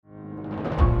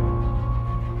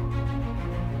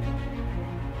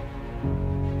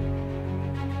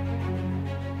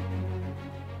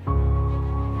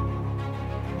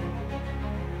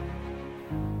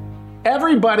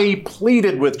Everybody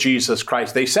pleaded with Jesus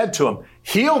Christ. They said to him,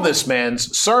 heal this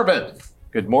man's servant.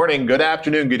 Good morning, good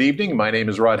afternoon, good evening. My name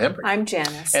is Rod Hembree. I'm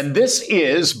Janice. And this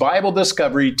is Bible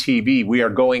Discovery TV. We are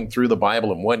going through the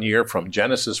Bible in 1 year from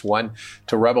Genesis 1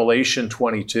 to Revelation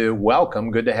 22. Welcome.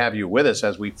 Good to have you with us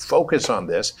as we focus on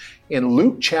this in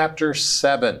Luke chapter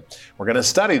 7. We're going to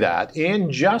study that in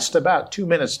just about 2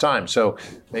 minutes' time. So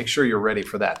make sure you're ready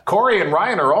for that. Corey and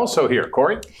Ryan are also here.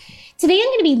 Corey? Today I'm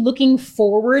going to be looking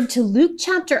forward to Luke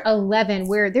chapter 11,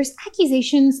 where there's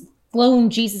accusations flown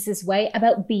Jesus' way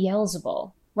about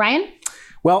Beelzebul. Ryan?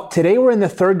 Well, today we're in the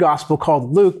third gospel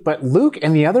called Luke, but Luke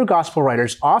and the other gospel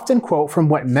writers often quote from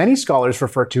what many scholars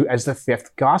refer to as the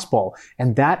fifth gospel,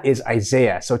 and that is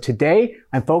Isaiah. So today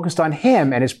I'm focused on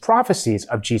him and his prophecies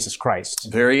of Jesus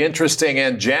Christ. Very interesting.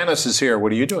 And Janice is here.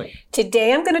 What are you doing?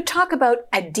 Today I'm going to talk about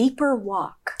a deeper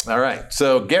walk. All right.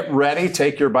 So get ready.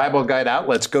 Take your Bible guide out.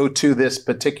 Let's go to this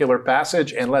particular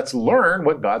passage and let's learn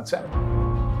what God said.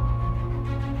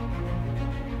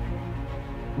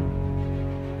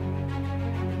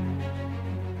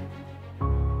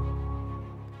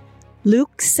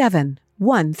 Luke 7,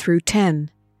 1 through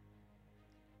 10.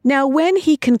 Now when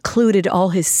he concluded all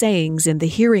his sayings in the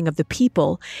hearing of the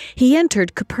people, he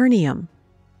entered Capernaum.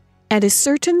 And a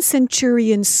certain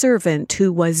centurion's servant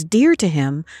who was dear to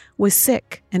him was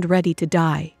sick and ready to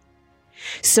die.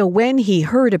 So when he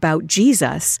heard about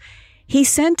Jesus, he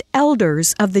sent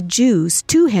elders of the Jews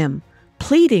to him,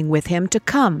 pleading with him to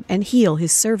come and heal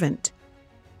his servant.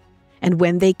 And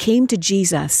when they came to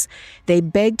Jesus, they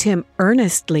begged him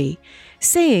earnestly,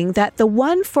 saying that the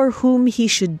one for whom he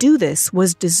should do this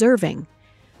was deserving,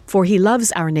 for he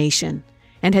loves our nation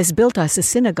and has built us a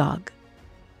synagogue.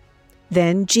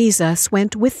 Then Jesus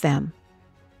went with them.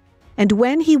 And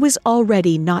when he was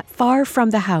already not far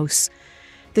from the house,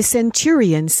 the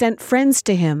centurion sent friends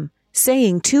to him,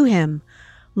 saying to him,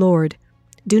 Lord,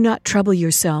 do not trouble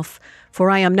yourself,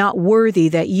 for I am not worthy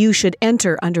that you should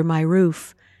enter under my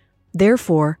roof.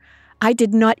 Therefore, I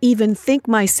did not even think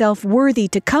myself worthy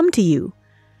to come to you.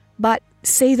 But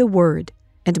say the word,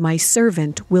 and my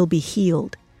servant will be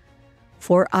healed.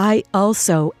 For I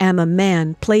also am a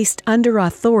man placed under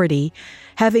authority,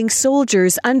 having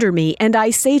soldiers under me, and I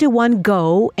say to one,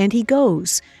 Go, and he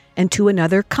goes, and to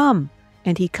another, Come,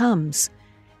 and he comes,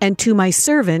 and to my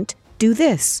servant, Do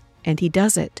this, and he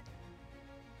does it.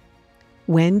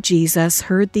 When Jesus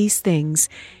heard these things,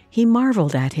 he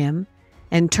marveled at him,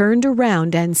 and turned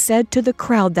around and said to the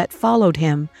crowd that followed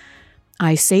him,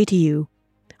 I say to you,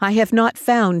 I have not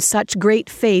found such great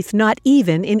faith, not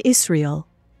even in Israel.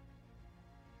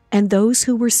 And those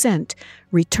who were sent,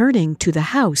 returning to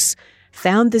the house,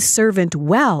 found the servant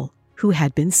well who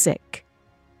had been sick.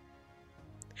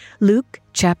 Luke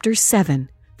chapter 7,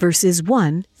 verses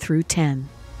 1 through 10.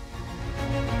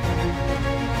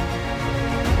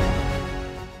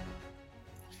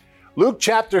 Luke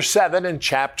chapter 7 and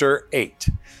chapter 8.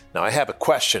 Now I have a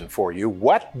question for you.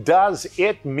 What does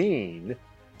it mean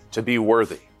to be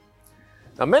worthy?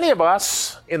 Now many of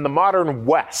us in the modern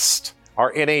West are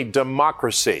in a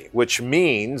democracy, which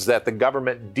means that the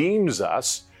government deems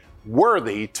us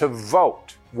worthy to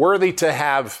vote, worthy to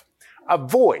have a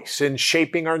voice in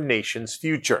shaping our nation's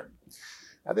future.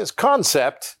 Now this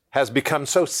concept has become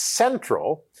so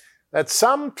central that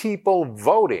some people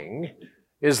voting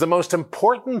is the most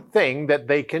important thing that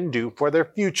they can do for their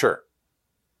future.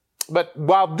 But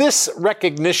while this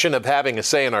recognition of having a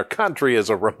say in our country is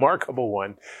a remarkable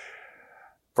one,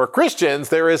 for Christians,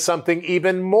 there is something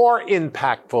even more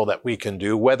impactful that we can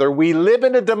do, whether we live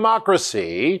in a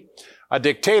democracy, a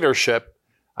dictatorship,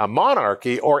 a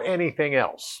monarchy, or anything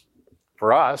else.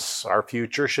 For us, our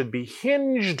future should be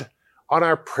hinged on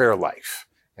our prayer life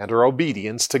and our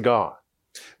obedience to God.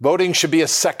 Voting should be a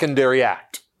secondary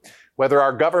act, whether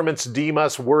our governments deem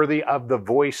us worthy of the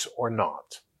voice or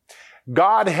not.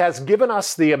 God has given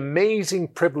us the amazing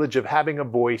privilege of having a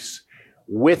voice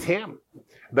with Him,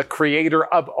 the creator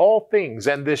of all things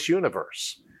and this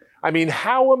universe. I mean,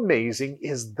 how amazing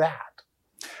is that?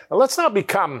 Now, let's not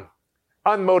become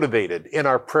unmotivated in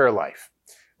our prayer life.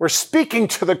 We're speaking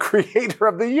to the creator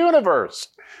of the universe.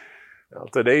 Well,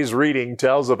 today's reading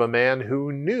tells of a man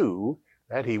who knew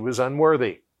that he was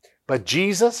unworthy, but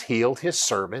Jesus healed his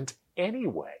servant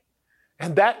anyway.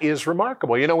 And that is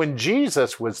remarkable. You know, when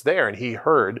Jesus was there and he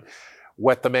heard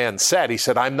what the man said, he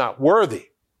said, I'm not worthy.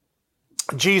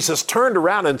 Jesus turned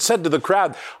around and said to the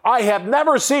crowd, I have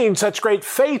never seen such great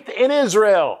faith in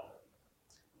Israel.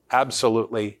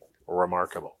 Absolutely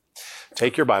remarkable.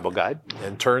 Take your Bible guide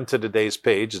and turn to today's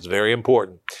page. It's very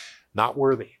important. Not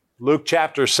worthy. Luke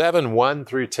chapter 7, 1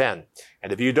 through 10.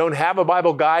 And if you don't have a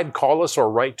Bible guide, call us or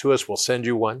write to us. We'll send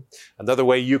you one. Another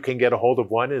way you can get a hold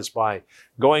of one is by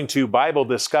going to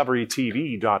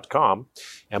BibleDiscoveryTV.com.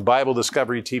 And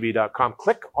BibleDiscoveryTV.com,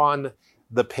 click on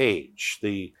the page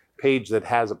that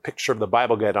has a picture of the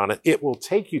Bible guide on it. It will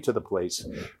take you to the place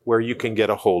where you can get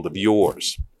a hold of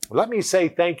yours. Let me say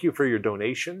thank you for your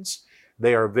donations.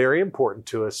 They are very important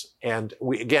to us. And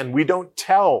we don't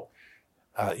tell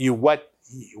you what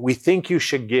we think you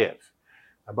should give,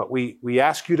 but we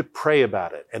ask you to pray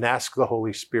about it and ask the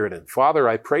Holy Spirit. And Father,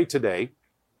 I pray today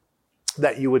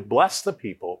that you would bless the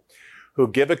people who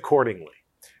give accordingly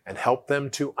and help them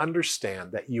to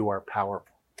understand that you are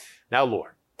powerful. Now,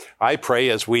 Lord, I pray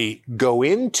as we go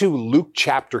into Luke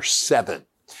chapter 7,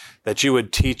 that you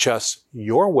would teach us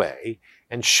your way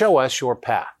and show us your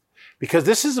path, because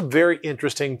this is a very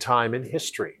interesting time in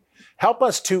history. Help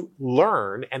us to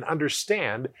learn and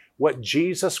understand what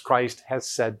Jesus Christ has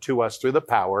said to us through the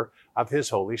power of his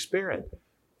Holy Spirit.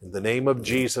 In the name of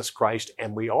Jesus Christ,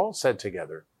 and we all said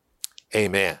together,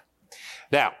 amen.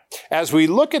 Now, as we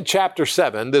look at chapter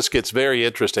 7, this gets very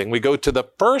interesting. We go to the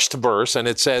first verse, and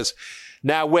it says,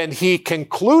 "Now when he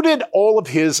concluded all of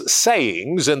his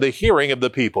sayings in the hearing of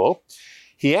the people,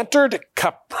 he entered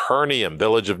Capernaum,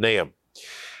 village of Nahum.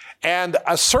 And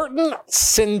a certain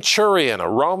centurion, a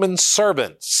Roman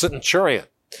centurion,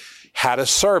 had a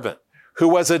servant who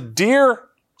was a dear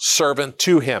servant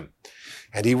to him,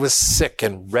 and he was sick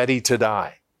and ready to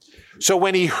die. So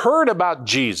when he heard about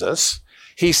Jesus,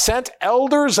 he sent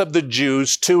elders of the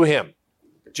Jews to him,"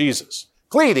 Jesus,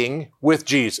 pleading with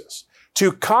Jesus,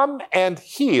 "to come and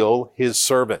heal his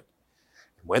servant.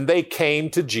 When they came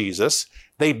to Jesus,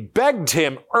 they begged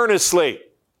him earnestly,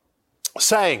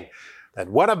 saying that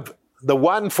the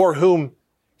one for whom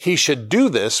he should do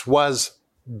this was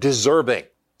deserving,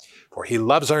 for he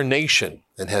loves our nation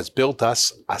and has built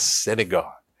us a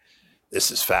synagogue." This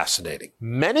is fascinating.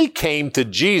 Many came to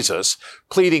Jesus,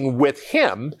 pleading with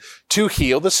him to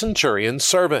heal the centurion's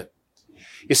servant.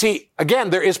 You see,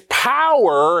 again, there is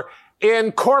power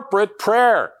in corporate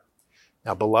prayer.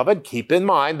 Now, beloved, keep in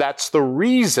mind, that's the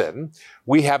reason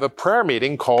we have a prayer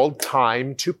meeting called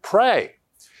Time to Pray.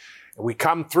 We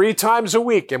come 3 times a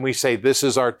week and we say, this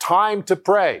is our time to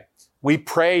pray. We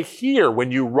pray here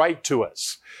when you write to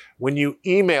us, when you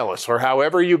email us, or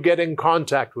however you get in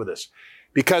contact with us.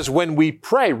 Because when we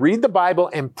pray, read the Bible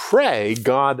and pray,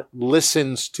 God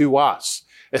listens to us.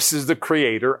 This is the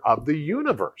creator of the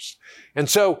universe. And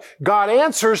so God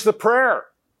answers the prayer.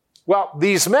 Well,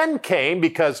 these men came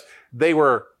because they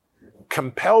were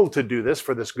compelled to do this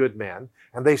for this good man.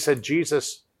 And they said,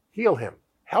 Jesus, heal him,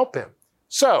 help him.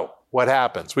 So what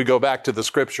happens? We go back to the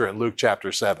scripture in Luke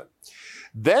chapter 7.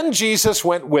 Then Jesus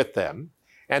went with them,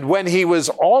 and when he was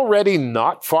already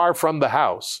not far from the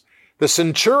house, the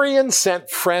centurion sent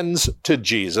friends to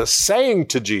Jesus, saying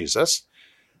to Jesus,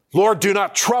 "Lord, do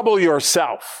not trouble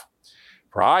yourself,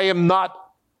 for I am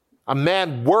not a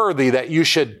man worthy that you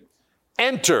should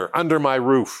enter under my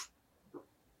roof.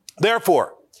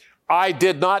 Therefore, I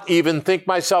did not even think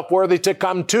myself worthy to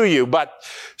come to you, but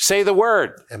say the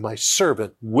word, and my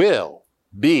servant will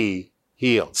be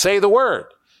healed." Say the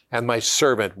word, and my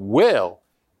servant will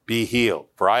be healed.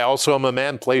 For I also am a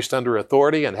man placed under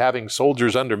authority, and having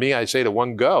soldiers under me, I say to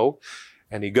one, go,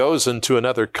 and he goes, and to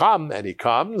another, come, and he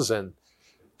comes, and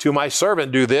to my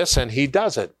servant, do this, and he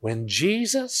does it. When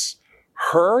Jesus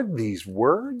heard these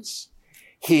words,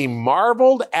 he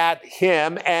marveled at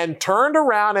him and turned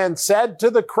around and said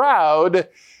to the crowd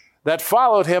that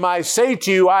followed him, "I say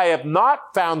to you, I have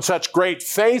not found such great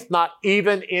faith, not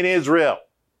even in Israel."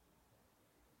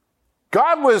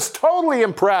 God was totally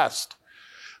impressed.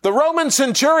 The Roman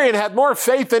centurion had more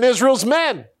faith than Israel's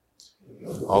men.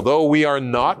 Although we are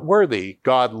not worthy,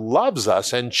 God loves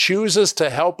us and chooses to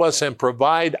help us and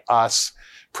provide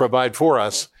for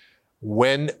us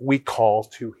when we call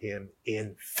to him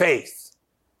in faith.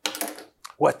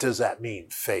 What does that mean,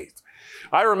 faith?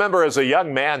 I remember as a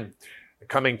young man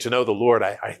coming to know the Lord,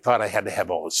 I thought I had to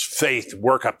have all this faith,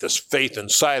 work up this faith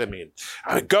inside of me. And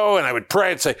I would go and I would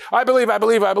pray and say, I believe, I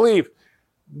believe, I believe.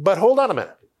 But hold on a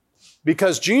minute.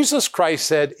 Because Jesus Christ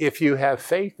said, if you have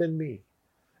faith in me,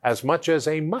 as much as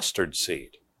a mustard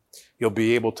seed, you'll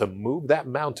be able to move that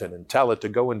mountain and tell it to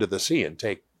go into the sea and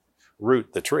take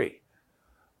root the tree.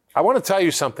 I want to tell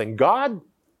you something. God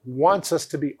wants us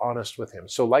to be honest with him.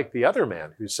 So like the other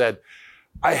man who said,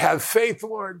 I have faith,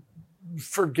 Lord,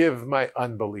 forgive my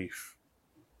unbelief.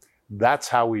 That's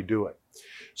how we do it.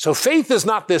 So faith is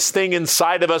not this thing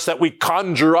inside of us that we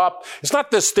conjure up. It's not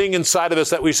this thing inside of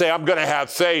us that we say, I'm going to have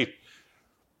faith.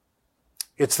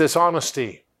 It's this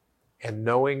honesty. and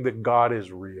knowing that God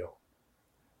is real.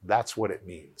 That's what it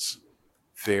means.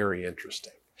 Very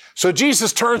interesting. So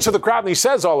Jesus turns to the crowd and he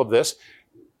says all of this.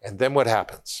 And then what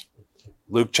happens?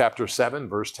 Luke chapter 7,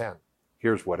 verse 10.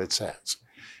 Here's what it says.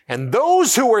 And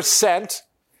those who were sent,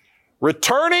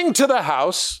 returning to the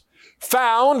house,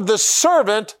 found the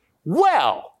servant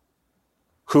well,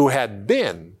 who had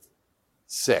been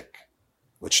sick.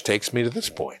 Which takes me to this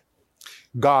point.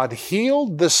 God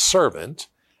healed the servant,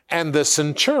 and the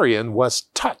centurion was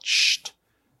touched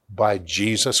by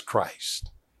Jesus Christ.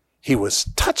 He was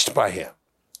touched by him.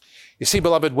 You see,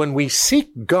 beloved, when we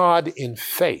seek God in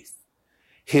faith,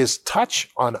 his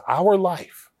touch on our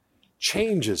life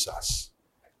changes us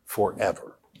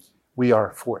forever. We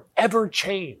are forever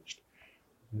changed.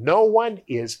 No one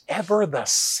is ever the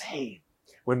same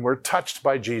when we're touched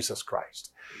by Jesus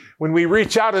Christ. When we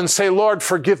reach out and say, Lord,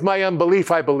 forgive my unbelief,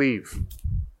 I believe.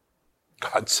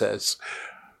 God says,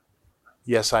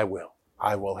 yes, I will.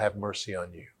 I will have mercy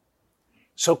on you.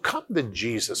 So come to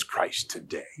Jesus Christ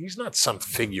today. He's not some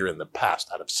figure in the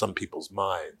past out of some people's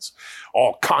minds,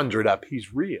 all conjured up.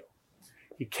 He's real.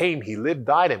 He came, he lived,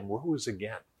 died, and rose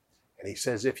again. And he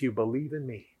says, if you believe in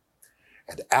me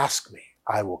and ask me,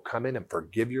 I will come in and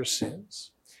forgive your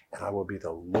sins, and I will be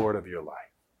the Lord of your life.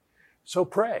 So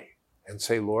pray and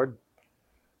say, Lord,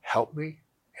 help me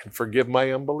and forgive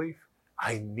my unbelief.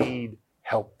 I need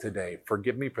help today.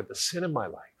 Forgive me for the sin in my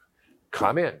life.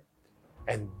 Come in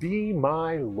and be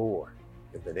my Lord.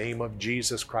 In the name of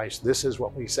Jesus Christ, this is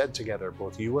what we said together,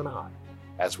 both you and I.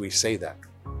 As we say that,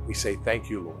 we say, thank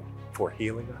you, Lord, for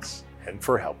healing us and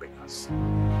for helping us.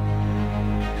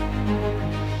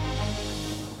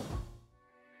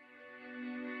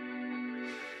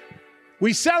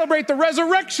 We celebrate the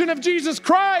resurrection of Jesus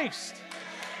Christ.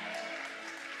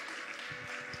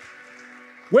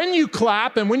 When you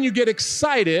clap and when you get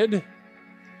excited,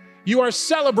 you are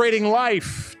celebrating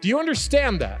life. Do you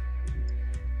understand that?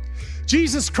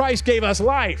 Jesus Christ gave us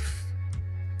life.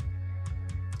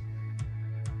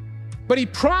 But he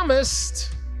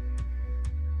promised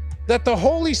that the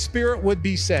Holy Spirit would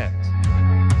be sent.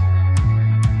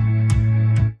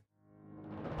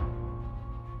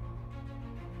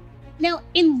 Now,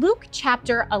 in Luke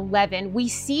chapter 11, we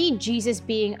see Jesus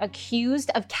being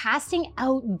accused of casting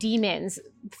out demons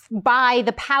by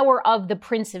the power of the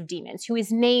prince of demons, who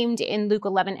is named in Luke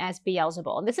 11 as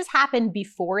Beelzebul. And this has happened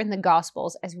before in the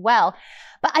Gospels as well.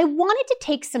 But I wanted to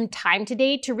take some time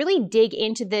today to really dig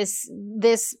into this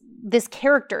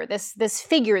character, this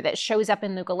figure that shows up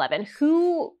in Luke 11.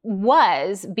 Who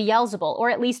was Beelzebul?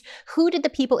 Or at least, who did the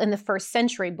people in the first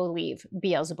century believe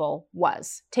Beelzebul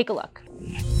was? Take a look.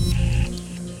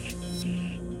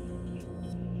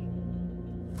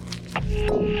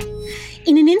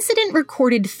 In an incident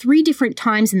recorded 3 different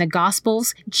times in the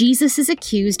Gospels, Jesus is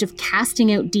accused of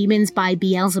casting out demons by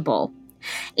Beelzebul.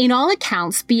 In all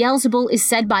accounts, Beelzebul is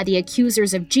said by the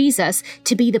accusers of Jesus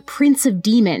to be the prince of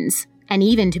demons, and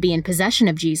even to be in possession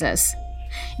of Jesus.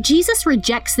 Jesus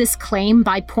rejects this claim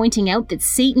by pointing out that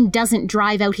Satan doesn't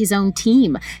drive out his own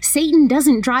team. Satan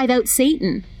doesn't drive out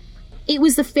Satan. It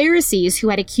was the Pharisees who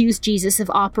had accused Jesus of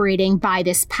operating by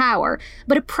this power,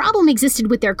 but a problem existed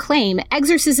with their claim.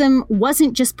 Exorcism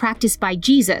wasn't just practiced by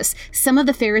Jesus. Some of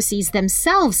the Pharisees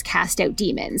themselves cast out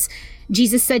demons.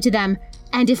 Jesus said to them,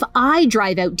 "And if I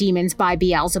drive out demons by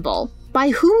Beelzebul,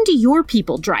 by whom do your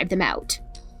people drive them out?"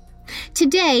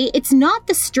 Today, it's not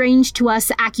the strange to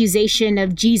us accusation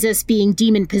of Jesus being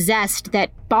demon-possessed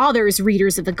that bothers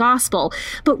readers of the Gospel,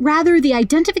 but rather the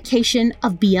identification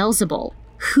of Beelzebul.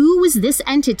 Who was this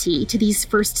entity to these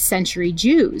first-century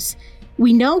Jews?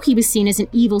 We know he was seen as an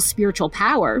evil spiritual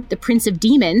power, the prince of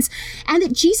demons, and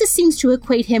that Jesus seems to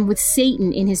equate him with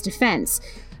Satan in his defense.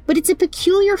 But it's a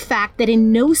peculiar fact that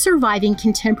in no surviving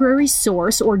contemporary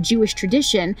source or Jewish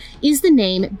tradition is the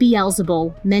name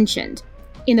Beelzebul mentioned.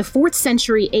 In the 4th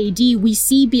century AD, we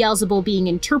see Beelzebul being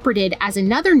interpreted as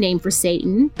another name for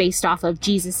Satan, based off of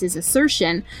Jesus'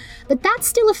 assertion, but that's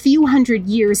still a few hundred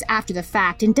years after the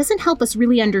fact and doesn't help us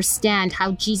really understand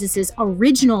how Jesus'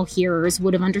 original hearers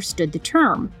would have understood the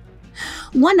term.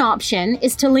 One option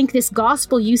is to link this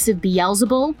gospel use of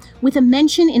Beelzebul with a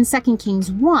mention in 2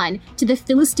 Kings 1 to the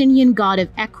Philistinian god of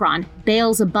Ekron,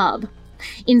 Baal-zebub.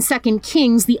 In 2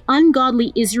 Kings, the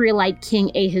ungodly Israelite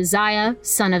king Ahaziah,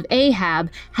 son of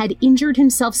Ahab, had injured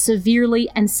himself severely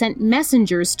and sent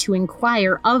messengers to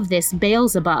inquire of this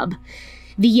Baal-zebub.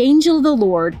 The angel of the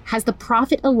Lord has the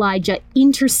prophet Elijah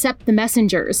intercept the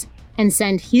messengers and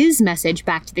send his message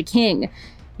back to the king.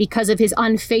 Because of his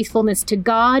unfaithfulness to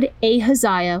God,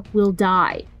 Ahaziah will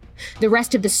die. The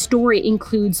rest of the story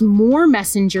includes more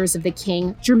messengers of the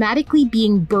king dramatically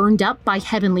being burned up by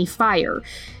heavenly fire.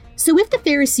 So if the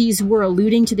Pharisees were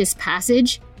alluding to this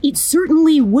passage, it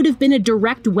certainly would have been a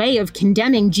direct way of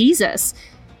condemning Jesus.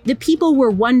 The people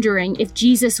were wondering if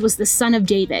Jesus was the son of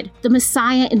David, the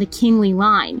Messiah in the kingly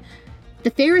line. The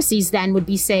Pharisees then would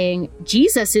be saying,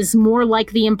 Jesus is more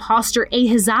like the impostor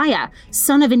Ahaziah,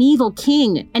 son of an evil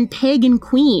king and pagan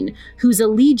queen, whose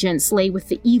allegiance lay with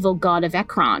the evil god of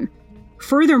Ekron.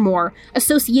 Furthermore,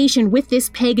 association with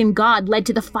this pagan god led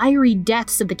to the fiery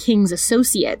deaths of the king's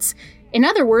associates. In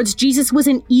other words, Jesus was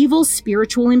an evil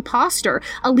spiritual impostor,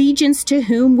 allegiance to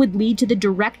whom would lead to the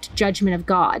direct judgment of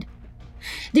God.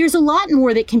 There's a lot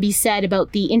more that can be said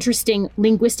about the interesting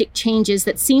linguistic changes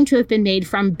that seem to have been made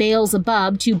from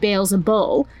Beelzebub to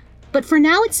Beelzebul, but for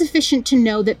now it's sufficient to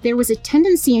know that there was a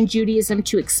tendency in Judaism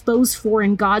to expose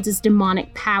foreign gods as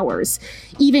demonic powers,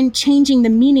 even changing the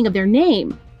meaning of their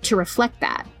name to reflect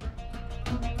that.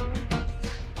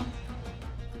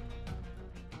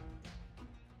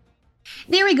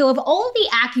 There we go. Of all the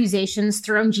accusations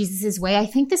thrown Jesus' way, I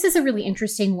think this is a really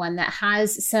interesting one that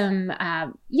has some,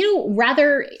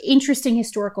 rather interesting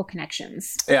historical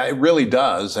connections. Yeah, it really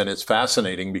does. And it's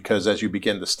fascinating because as you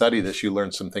begin to study this, you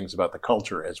learn some things about the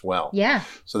culture as well. Yeah.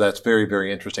 So that's very,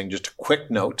 very interesting. Just a quick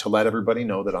note to let everybody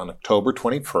know that on October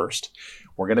 21st,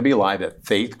 we're going to be live at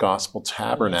Faith Gospel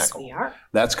Tabernacle. Yes, we are.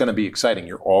 That's going to be exciting.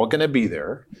 You're all going to be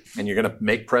there and you're going to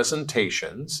make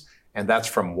presentations. And that's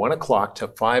from 1 o'clock to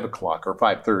 5 o'clock or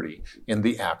 5:30 in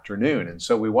the afternoon. And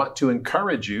so we want to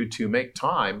encourage you to make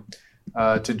time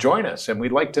to join us. And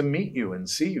we'd like to meet you and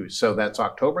see you. So that's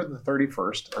October the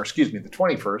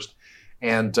 21st.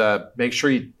 And make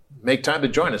sure you make time to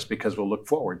join us because we'll look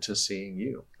forward to seeing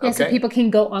you. Yeah, okay? So people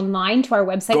can go online to our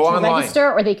website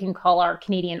register, or they can call our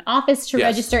Canadian office to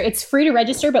register. It's free to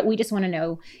register, but we just want to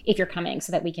know if you're coming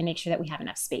so that we can make sure that we have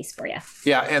enough space for you.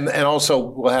 Yeah, and also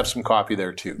we'll have some coffee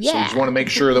there too. Yeah. So we just want to make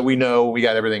sure that we know we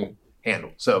got everything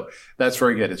handled. So that's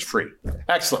very good. It's free.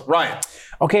 Excellent. Ryan.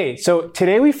 Okay, so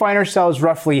today we find ourselves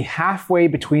roughly halfway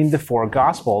between the four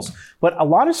Gospels, but a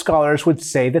lot of scholars would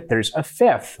say that there's a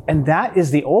fifth, and that is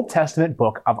the Old Testament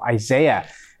book of Isaiah.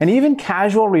 And even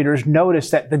casual readers notice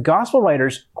that the Gospel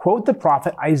writers quote the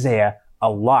prophet Isaiah a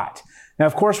lot. Now,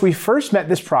 of course, we first met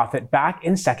this prophet back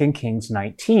in 2 Kings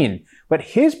 19, but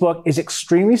his book is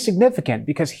extremely significant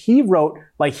because he wrote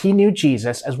like he knew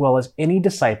Jesus as well as any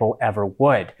disciple ever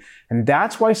would. And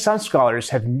that's why some scholars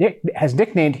has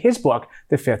nicknamed his book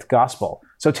the Fifth Gospel.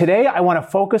 So today I want to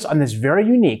focus on this very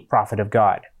unique prophet of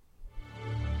God.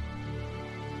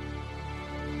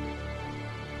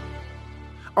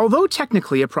 Although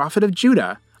technically a prophet of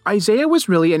Judah, Isaiah was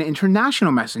really an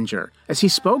international messenger as he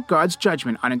spoke God's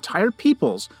judgment on entire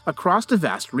peoples across the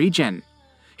vast region.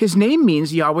 His name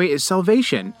means Yahweh is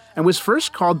salvation and was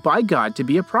first called by God to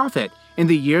be a prophet in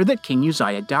the year that King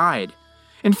Uzziah died.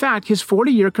 In fact, his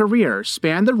 40-year career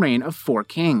spanned the reign of 4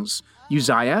 kings: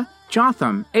 Uzziah,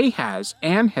 Jotham, Ahaz,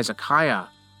 and Hezekiah.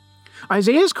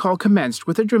 Isaiah's call commenced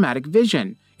with a dramatic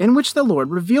vision in which the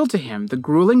Lord revealed to him the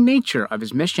grueling nature of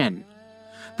his mission.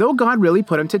 Though God really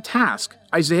put him to task,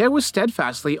 Isaiah was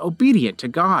steadfastly obedient to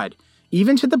God,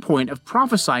 even to the point of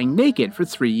prophesying naked for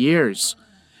 3 years.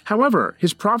 However,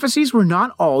 his prophecies were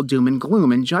not all doom and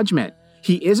gloom and judgment.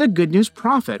 He is a good news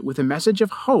prophet with a message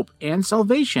of hope and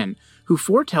salvation, who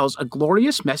foretells a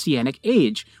glorious messianic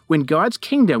age when God's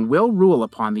kingdom will rule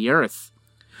upon the earth.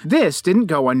 This didn't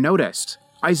go unnoticed.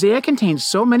 Isaiah contains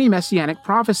so many messianic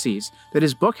prophecies that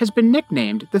his book has been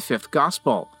nicknamed the Fifth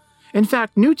Gospel. In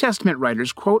fact, New Testament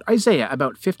writers quote Isaiah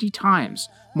about 50 times,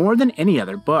 more than any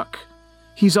other book.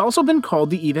 He's also been called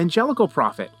the evangelical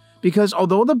prophet, because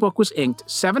although the book was inked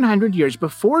 700 years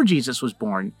before Jesus was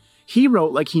born, he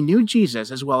wrote like he knew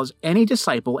Jesus as well as any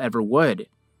disciple ever would.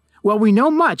 While we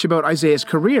know much about Isaiah's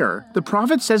career, the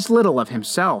prophet says little of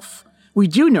himself. We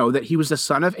do know that he was the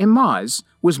son of Amoz,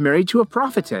 was married to a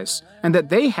prophetess, and that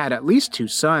they had at least 2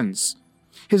 sons.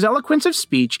 His eloquence of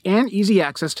speech and easy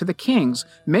access to the kings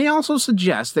may also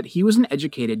suggest that he was an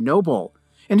educated noble.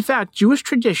 In fact, Jewish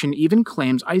tradition even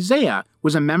claims Isaiah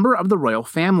was a member of the royal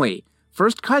family,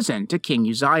 first cousin to King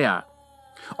Uzziah.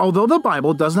 Although the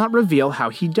Bible does not reveal how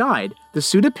he died, the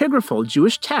pseudepigraphal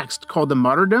Jewish text called the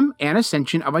Martyrdom and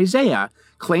Ascension of Isaiah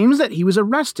claims that he was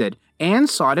arrested and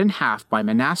sawed in half by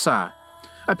Manasseh.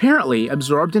 Apparently,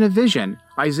 absorbed in a vision,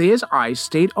 Isaiah's eyes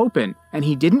stayed open and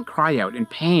he didn't cry out in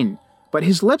pain, but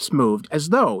his lips moved as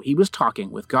though he was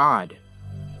talking with God.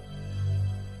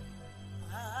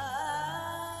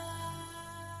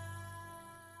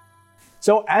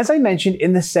 So as I mentioned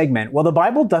in this segment, while the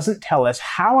Bible doesn't tell us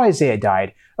how Isaiah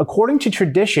died, according to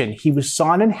tradition, he was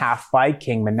sawn in half by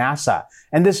King Manasseh.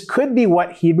 And this could be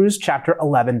what Hebrews chapter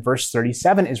 11, verse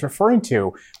 37 is referring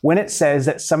to when it says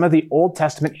that some of the Old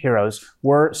Testament heroes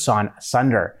were sawn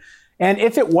asunder. And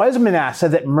if it was Manasseh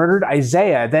that murdered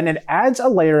Isaiah, then it adds a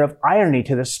layer of irony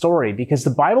to the story because the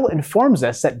Bible informs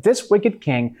us that this wicked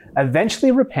king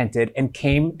eventually repented and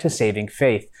came to saving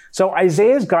faith. So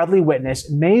Isaiah's godly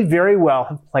witness may very well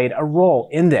have played a role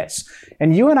in this.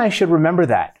 And you and I should remember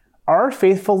that. Our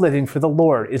faithful living for the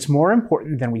Lord is more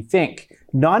important than we think.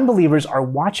 Non-believers are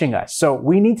watching us, so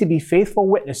we need to be faithful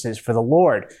witnesses for the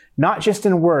Lord, not just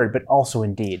in word, but also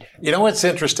in deed. You know what's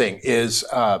interesting is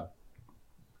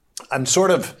I'm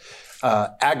sort of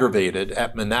aggravated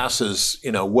at Manasseh's,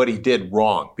 what he did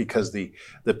wrong, because the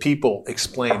people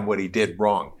explain what he did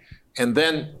wrong. And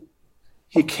then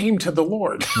he came to the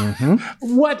Lord.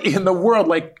 Mm-hmm. What in the world?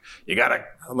 Like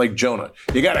Jonah,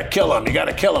 you gotta kill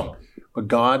him. But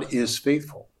God is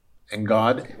faithful, and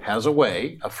God has a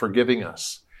way of forgiving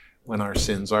us when our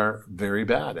sins are very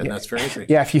bad, and that's very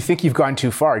interesting. Yeah, if you think you've gone too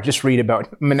far, just read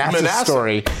about Manasseh's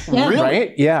story. Yeah. Really?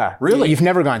 Right? Yeah. Really? You've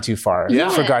never gone too far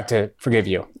for God to forgive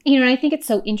you. And I think it's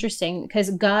so interesting because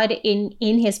God, in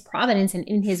his providence and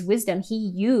in his wisdom, he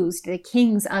used the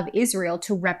kings of Israel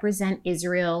to represent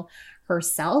Israel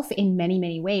herself in many,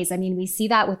 many ways. I mean, we see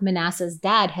that with Manasseh's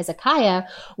dad, Hezekiah,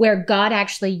 where God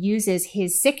actually uses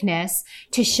his sickness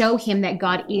to show him that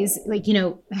God is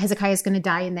Hezekiah is going to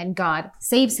die, and then God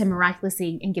saves him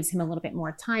miraculously and gives him a little bit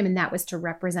more time. And that was to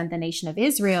represent the nation of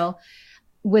Israel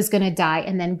was going to die,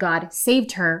 and then God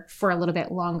saved her for a little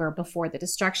bit longer before the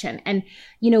destruction. And,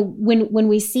 when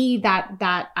we see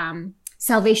that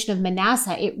salvation of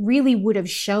Manasseh, it really would have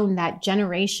shown that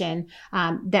generation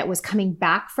that was coming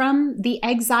back from the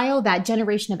exile, that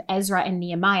generation of Ezra and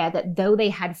Nehemiah, that though they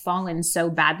had fallen so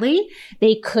badly,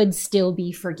 they could still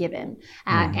be forgiven.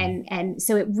 And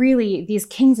so it really, these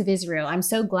kings of Israel, I'm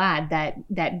so glad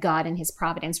that God in his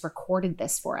providence recorded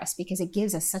this for us, because it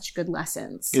gives us such good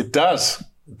lessons. It does.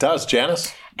 It does,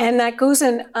 Janice. And that goes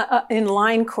in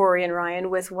line, Corey and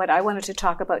Ryan, with what I wanted to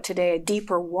talk about today, a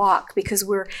deeper walk, because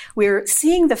we're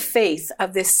seeing the faith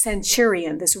of this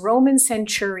centurion, this Roman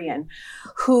centurion,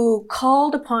 who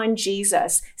called upon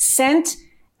Jesus, sent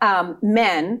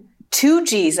men to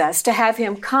Jesus to have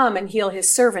him come and heal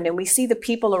his servant. And we see the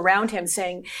people around him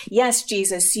saying, yes,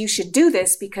 Jesus, you should do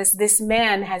this because this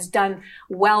man has done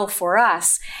well for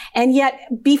us. And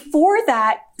yet before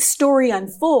that story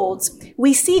unfolds,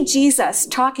 we see Jesus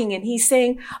talking, and he's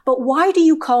saying, but why do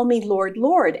you call me Lord,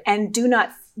 Lord, and do not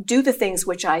do the things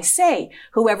which I say?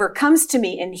 Whoever comes to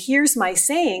me and hears my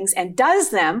sayings and does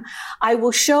them, I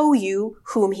will show you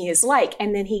whom he is like.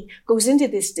 And then he goes into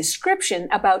this description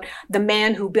about the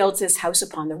man who builds his house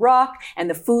upon the rock and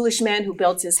the foolish man who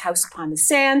builds his house upon the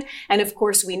sand. And of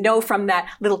course, we know from that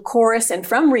little chorus and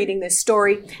from reading this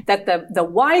story that the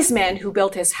wise man who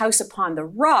built his house upon the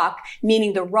rock,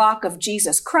 meaning the rock of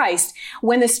Jesus Christ,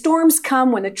 when the storms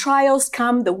come, when the trials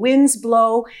come, the winds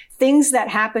blow, things that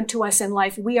happen to us in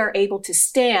life, we are able to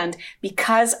stand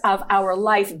because of our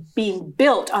life being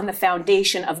built on the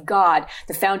foundation of God,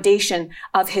 the foundation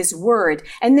of his word.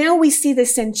 And now we see the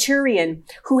centurion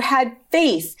who had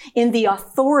faith in the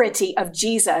authority of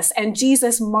Jesus, and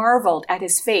Jesus marveled at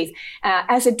his faith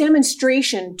as a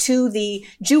demonstration to the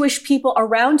Jewish people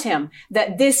around him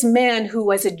that this man who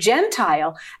was a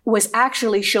Gentile was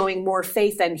actually showing more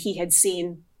faith than he had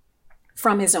seen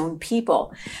from his own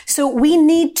people. So we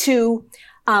need to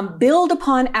build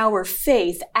upon our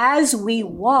faith as we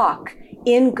walk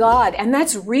in God. And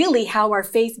that's really how our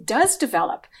faith does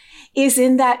develop, is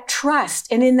in that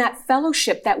trust and in that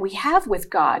fellowship that we have with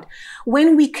God.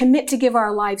 When we commit to give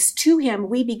our lives to him,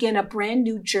 we begin a brand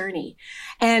new journey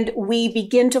and we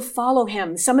begin to follow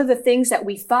him. Some of the things that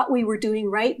we thought we were doing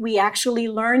right, we actually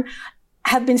learn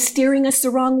have been steering us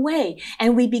the wrong way.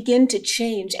 And we begin to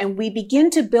change, and we begin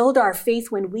to build our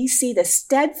faith when we see the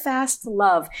steadfast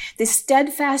love, the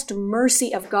steadfast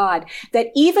mercy of God, that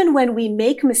even when we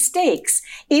make mistakes,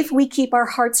 if we keep our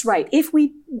hearts right, if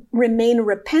we remain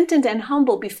repentant and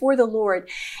humble before the Lord,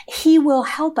 he will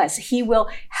help us. He will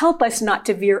help us not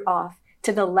to veer off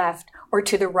to the left or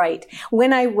to the right.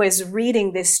 When I was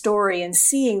reading this story and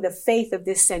seeing the faith of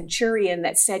this centurion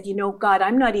that said, God,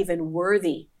 I'm not even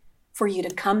worthy for you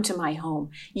to come to my home.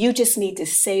 You just need to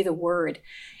say the word.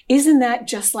 Isn't that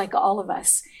just like all of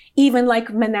us? Even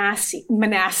like Manasseh,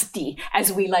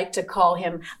 as we like to call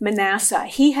him, Manasseh.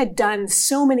 He had done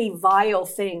so many vile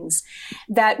things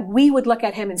that we would look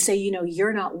at him and say,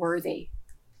 you're not worthy.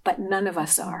 But none of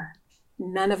us are.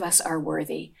 None of us are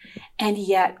worthy. And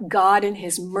yet God, in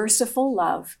his merciful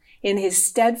love, in his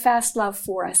steadfast love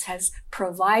for us, has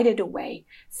provided a way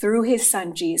through his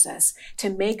son Jesus to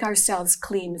make ourselves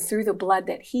clean through the blood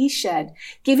that he shed,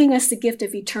 giving us the gift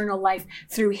of eternal life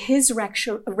through his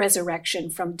resurrection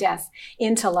from death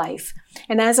into life.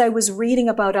 And as I was reading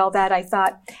about all that, I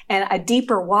thought, and a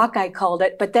deeper walk I called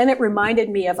it, but then it reminded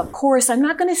me of a chorus. I'm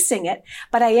not going to sing it,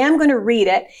 but I am going to read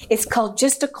it. It's called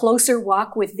Just a Closer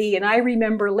Walk with Thee. And I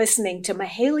remember listening to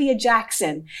Mahalia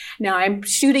Jackson. Now I'm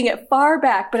shooting it far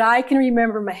back, but I can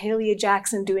remember Mahalia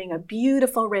Jackson doing a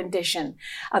beautiful rendition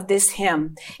of this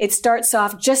hymn. It starts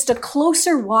off, just a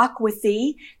closer walk with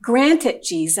thee. Grant it,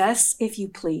 Jesus, if you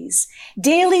please.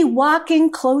 Daily walking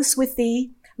close with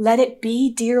thee. Let it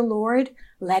be, dear Lord,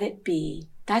 let it be.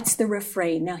 That's the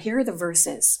refrain. Now here are the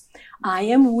verses. I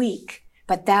am weak,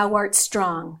 but thou art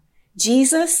strong.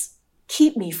 Jesus,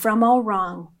 keep me from all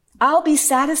wrong. I'll be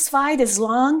satisfied as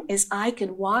long as I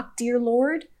can walk, dear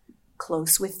Lord,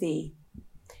 close with thee.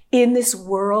 In this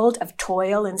world of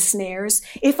toil and snares,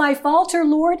 if I falter,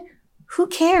 Lord, who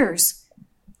cares?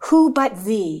 Who but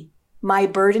thee my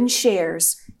burden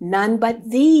shares? None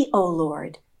but thee, O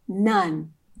Lord,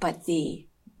 none but thee.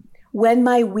 When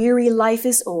my weary life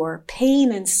is o'er,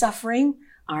 pain and suffering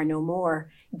are no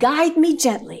more. Guide me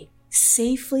gently,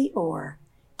 safely o'er,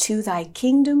 to thy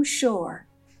kingdom shore,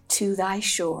 to thy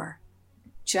shore.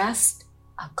 Just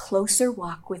a closer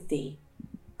walk with thee.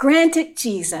 Grant it,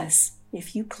 Jesus,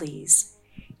 if you please.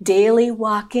 Daily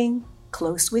walking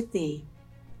close with thee.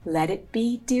 Let it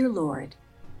be, dear Lord,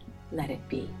 let it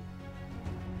be.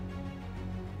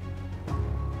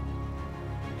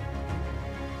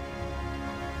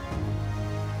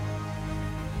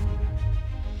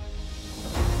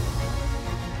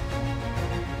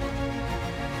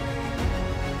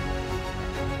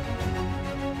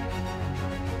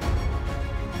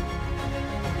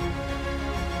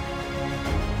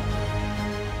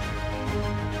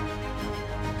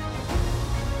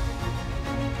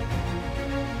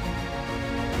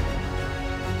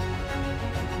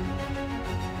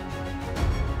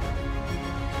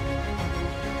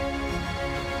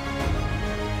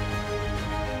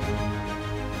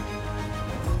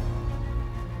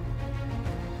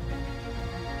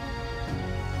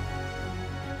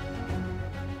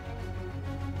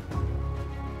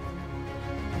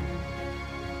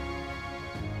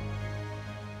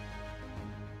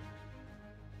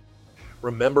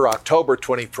 Remember, October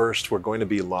 21st, we're going to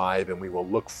be live, and we will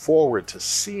look forward to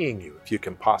seeing you if you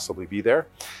can possibly be there.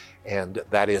 And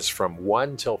that is from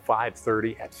 1 till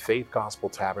 5:30 at Faith Gospel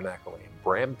Tabernacle in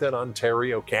Brampton,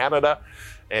 Ontario, Canada.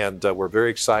 And we're very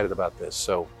excited about this,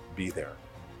 so be there.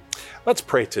 Let's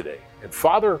pray today. And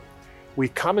Father, we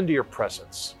come into your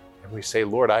presence and we say,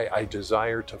 Lord, I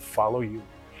desire to follow you.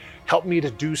 Help me to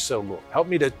do so, Lord. Help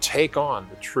me to take on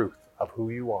the truth of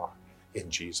who you are. In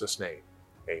Jesus' name,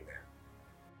 amen.